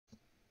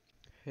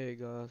Hey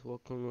guys,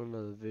 welcome to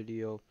another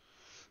video.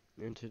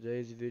 In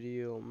today's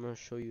video, I'm going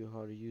to show you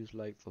how to use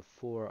like the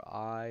for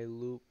I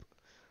loop.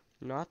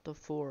 Not the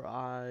for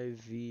I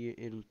v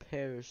in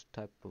pairs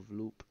type of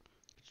loop.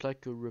 It's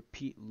like a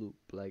repeat loop,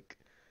 like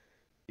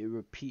it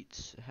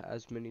repeats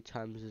as many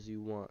times as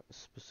you want, a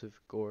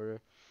specific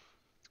order.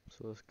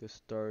 So let's get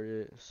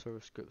started.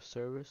 Service script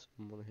service.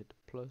 I'm going to hit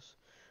the plus.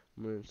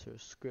 I'm going to insert a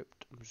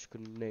script. I'm just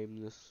going to name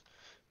this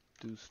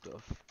do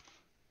stuff.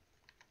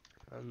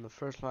 And the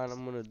first line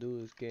I'm going to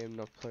do is game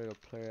not player to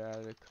player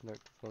added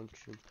connect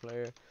function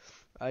player.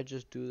 I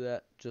just do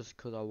that just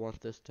because I want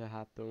this to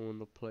happen when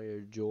the player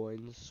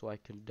joins so I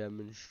can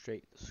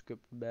demonstrate the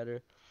script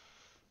better.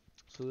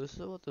 So this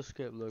is what the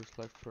script looks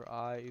like for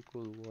I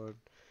equals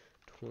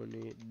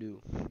 120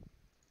 do.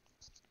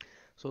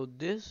 So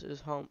this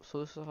is how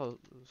the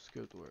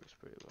script works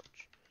pretty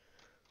much.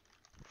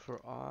 For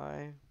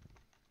I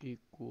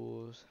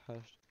equals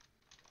hash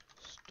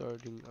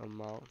starting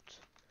amount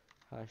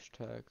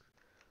hashtag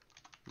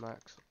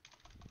max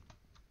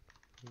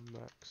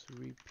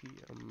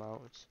repeat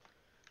amount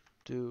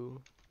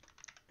do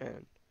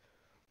and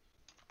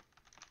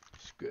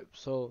script.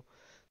 So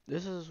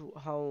this is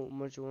how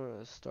much you want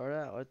to start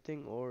at, I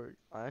think, or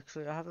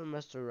actually I haven't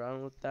messed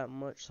around with that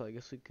much, so I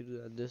guess we could do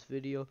that in this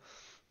video.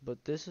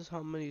 But this is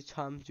how many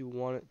times you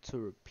want it to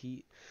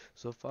repeat.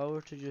 So if I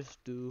were to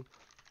just do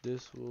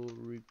this will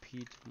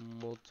repeat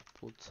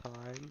multiple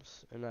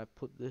times, and I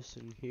put this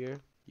in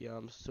here, yeah,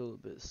 I'm still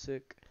a bit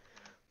sick.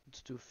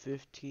 Let's do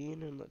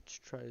 15, and let's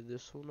try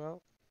this one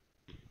out.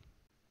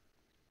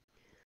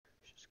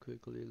 Just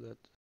quickly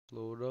let this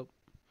load up.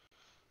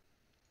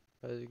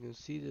 As you can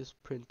see, this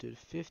printed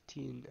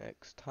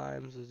 15x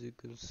times, as you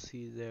can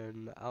see there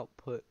in the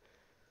output.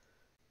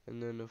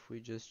 And then if we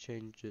just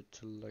change it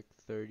to like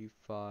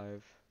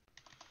 35,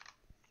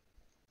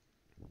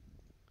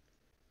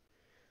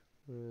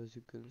 as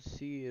you can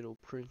see, it'll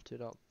print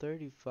it out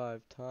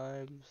 35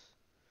 times.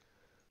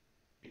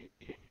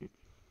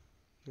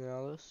 Now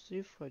let's see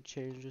if I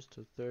change this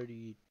to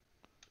 30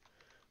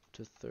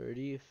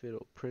 if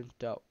it'll print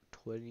out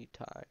 20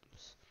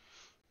 times.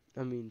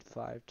 I mean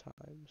 5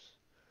 times.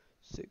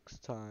 6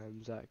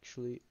 times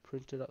actually.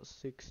 Printed out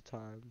 6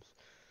 times.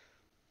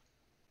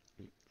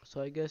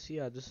 So I guess,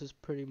 yeah, this is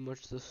pretty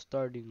much the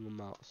starting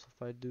amount. So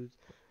if I do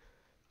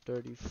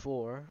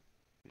 34,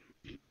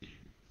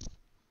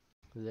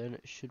 then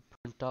it should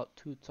print out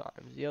 2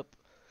 times. Yep,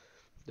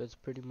 that's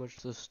pretty much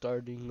the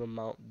starting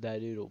amount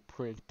that it'll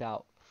print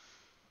out.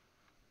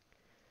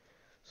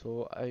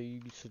 So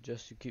I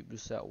suggest you keep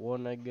this at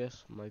 1, I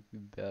guess. Might be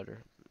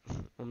better.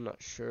 I'm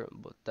not sure,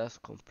 but that's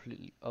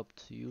completely up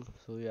to you.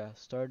 So yeah,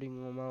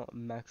 starting amount,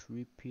 max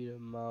repeat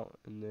amount,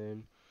 and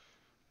then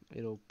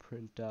it'll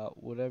print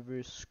out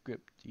whatever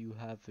script you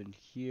have in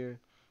here.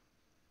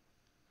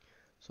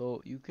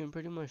 So you can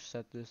pretty much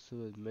set this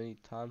to as many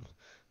times.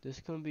 This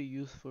can be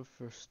useful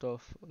for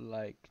stuff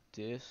like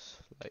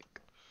this,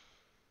 like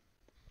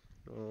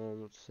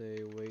let's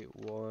say wait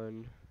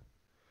 1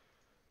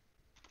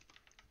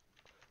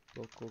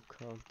 local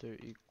counter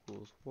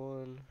equals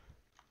 1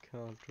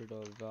 counter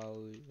dot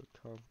value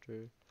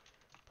counter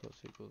plus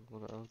equals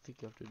 1. I don't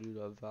think you have to do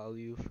that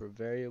value for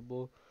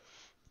variable.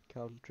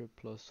 Counter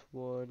plus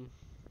 1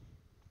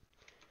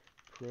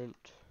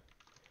 print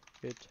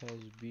it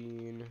has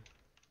been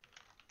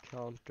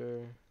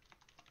counter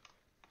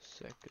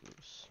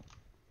seconds,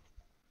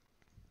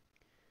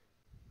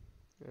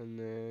 and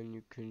then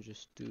you can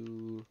just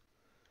do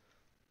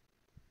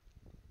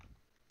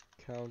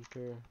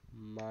counter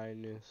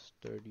minus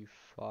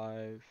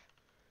 35.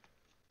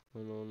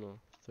 No,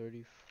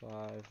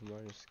 35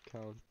 minus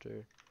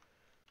counter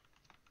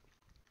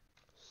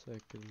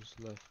seconds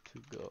left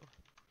to go.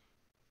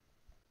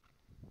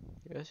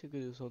 I guess you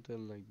could do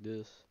something like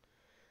this.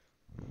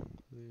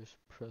 You just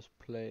press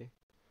play.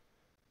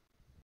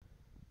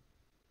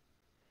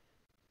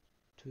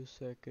 2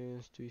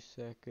 seconds, 3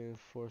 seconds,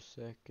 4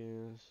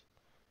 seconds.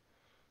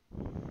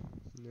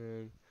 And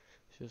then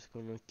it's just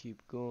gonna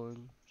keep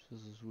going.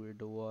 This is weird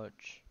to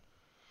watch.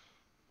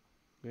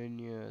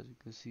 And yeah, as you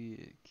can see,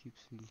 it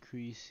keeps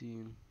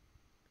increasing.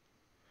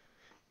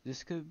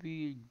 This could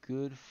be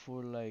good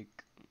for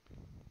like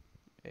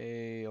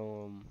a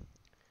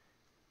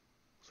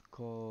it's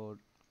called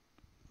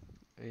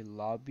a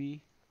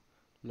lobby.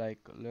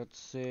 Like let's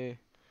say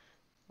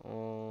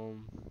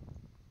um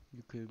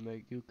you could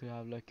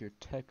have like your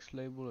text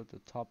label at the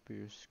top of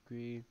your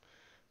screen.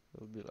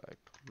 It'll be like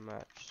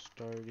match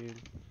starting.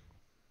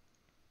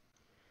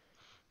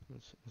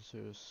 Let's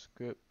insert a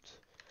script.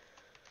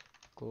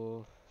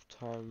 Go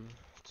time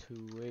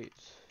to wait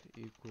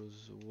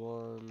equals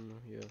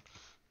 1. Yeah.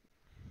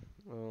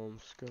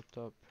 Script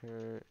dot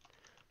parent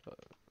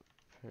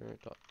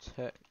dot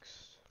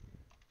text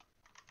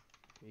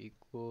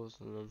equals,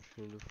 and I'm just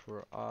gonna do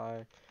for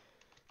I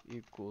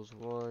equals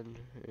 1,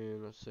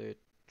 and let's say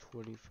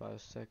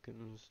 25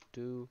 seconds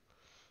do.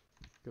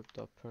 Script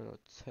dot parent dot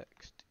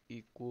text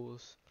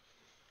equals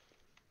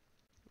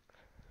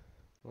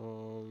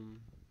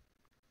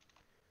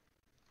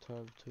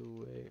time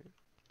to wait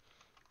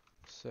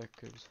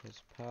seconds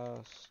has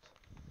passed.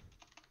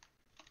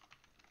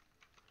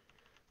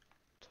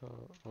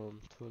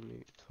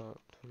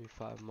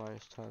 25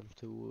 minus time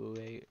to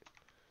wait.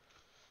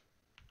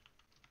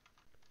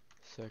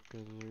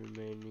 Seconds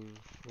remaining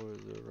for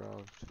the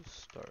round to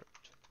start.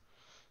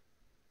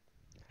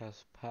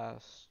 Has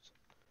passed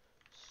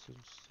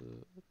since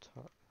the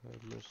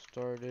timer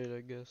started,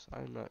 I guess.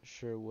 I'm not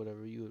sure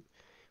whatever you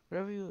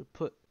would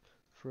put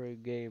for a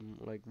game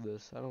like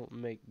this. I don't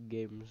make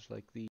games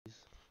like these.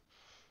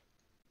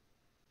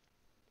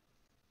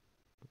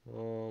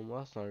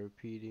 That's not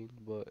repeating,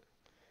 but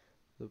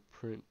the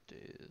print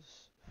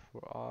is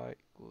for I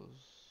equals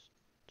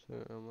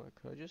 10.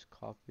 Can I just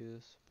copy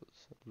this, put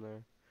something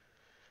there?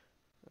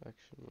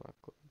 Actually, I'm not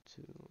going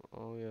to.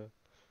 Oh yeah,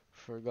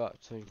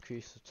 forgot to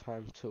increase the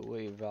time to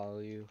wait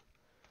value.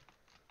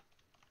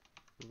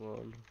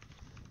 One.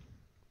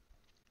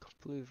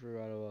 Completely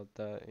forgot about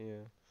that.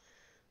 Yeah.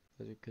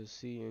 As you can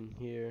see in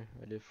here,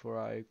 I did for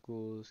I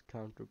equals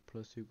counter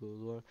plus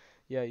equals 1.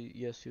 Yeah,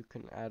 yes, you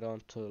can add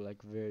on to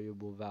like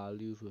variable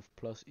values with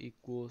plus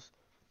equals.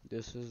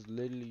 This is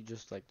literally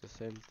just like the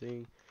same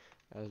thing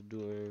as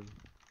doing,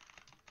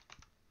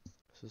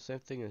 it's the same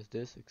thing as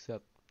this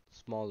except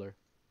smaller.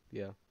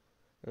 Yeah.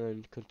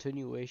 And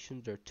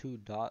continuations are 2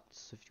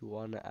 dots if you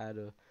want to add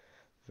a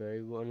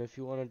variable, and if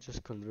you want to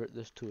just convert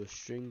this to a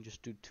string,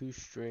 just do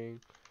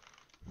toString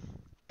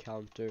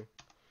counter.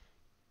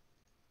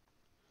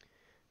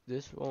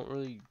 This won't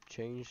really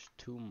change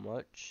too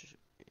much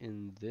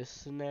in this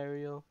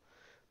scenario,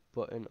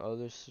 but in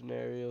other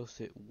scenarios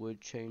it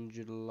would change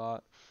it a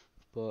lot.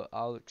 But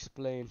I'll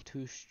explain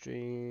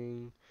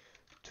toString,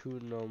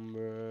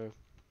 toNumber,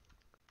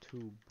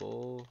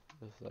 toBool,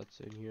 if that's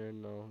in here.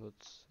 No,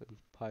 that's in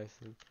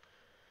Python.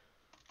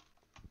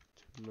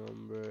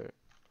 ToNumber,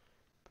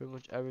 pretty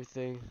much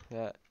everything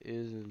that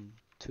is in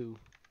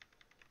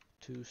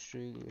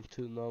toString and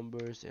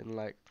toNumbers, and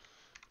like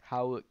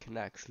how it can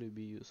actually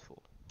be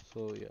useful.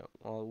 So yeah,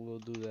 we'll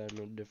do that in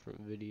a different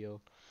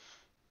video.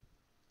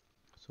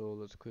 So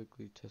let's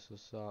quickly test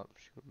this out. I'm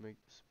just gonna make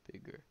this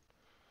bigger.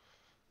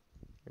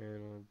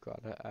 And I've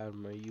gotta add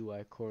my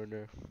UI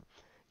corner.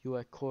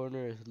 UI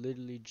corner is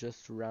literally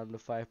just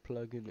Roundify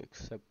plugin,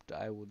 except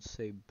I would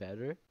say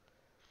better.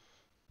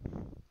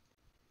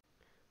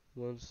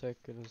 1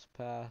 second has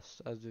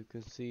passed, as you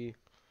can see,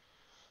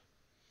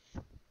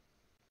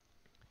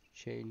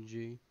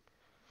 changing.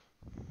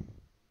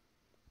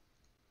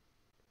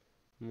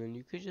 And then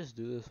you could just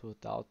do this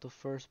without the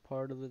first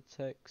part of the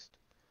text.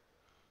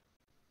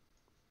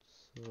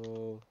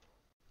 So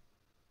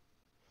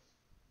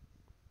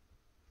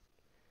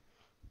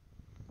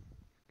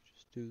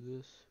just do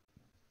this.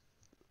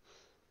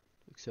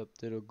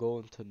 Except it'll go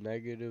into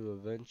negative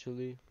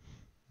eventually.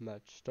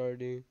 Match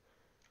starting.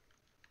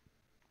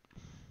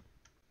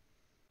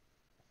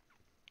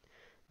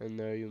 And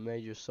there you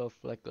made yourself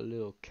like a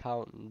little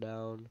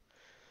countdown.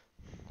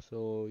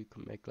 So you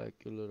can make like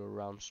your little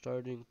round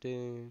starting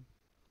thing.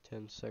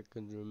 10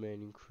 seconds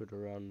remaining for the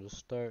round to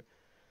start.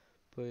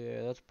 But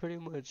yeah, that's pretty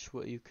much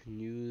what you can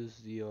use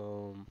the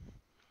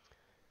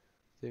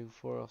thing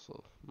for.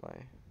 Also, my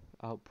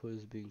output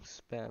is being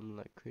spammed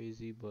like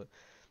crazy, but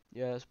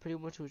yeah, that's pretty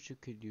much what you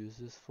could use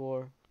this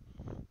for.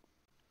 You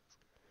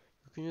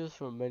can use it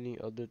for many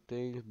other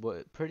things,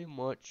 but pretty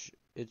much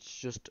it's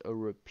just a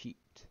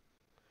repeat.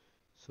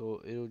 So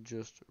it'll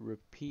just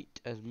repeat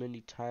as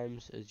many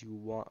times as you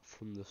want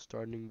from the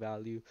starting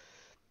value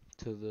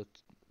to the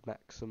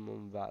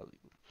maximum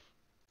value.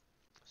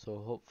 So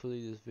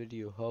hopefully this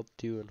video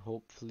helped you, and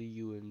hopefully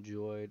you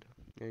enjoyed.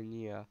 And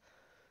yeah,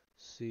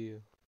 see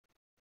you.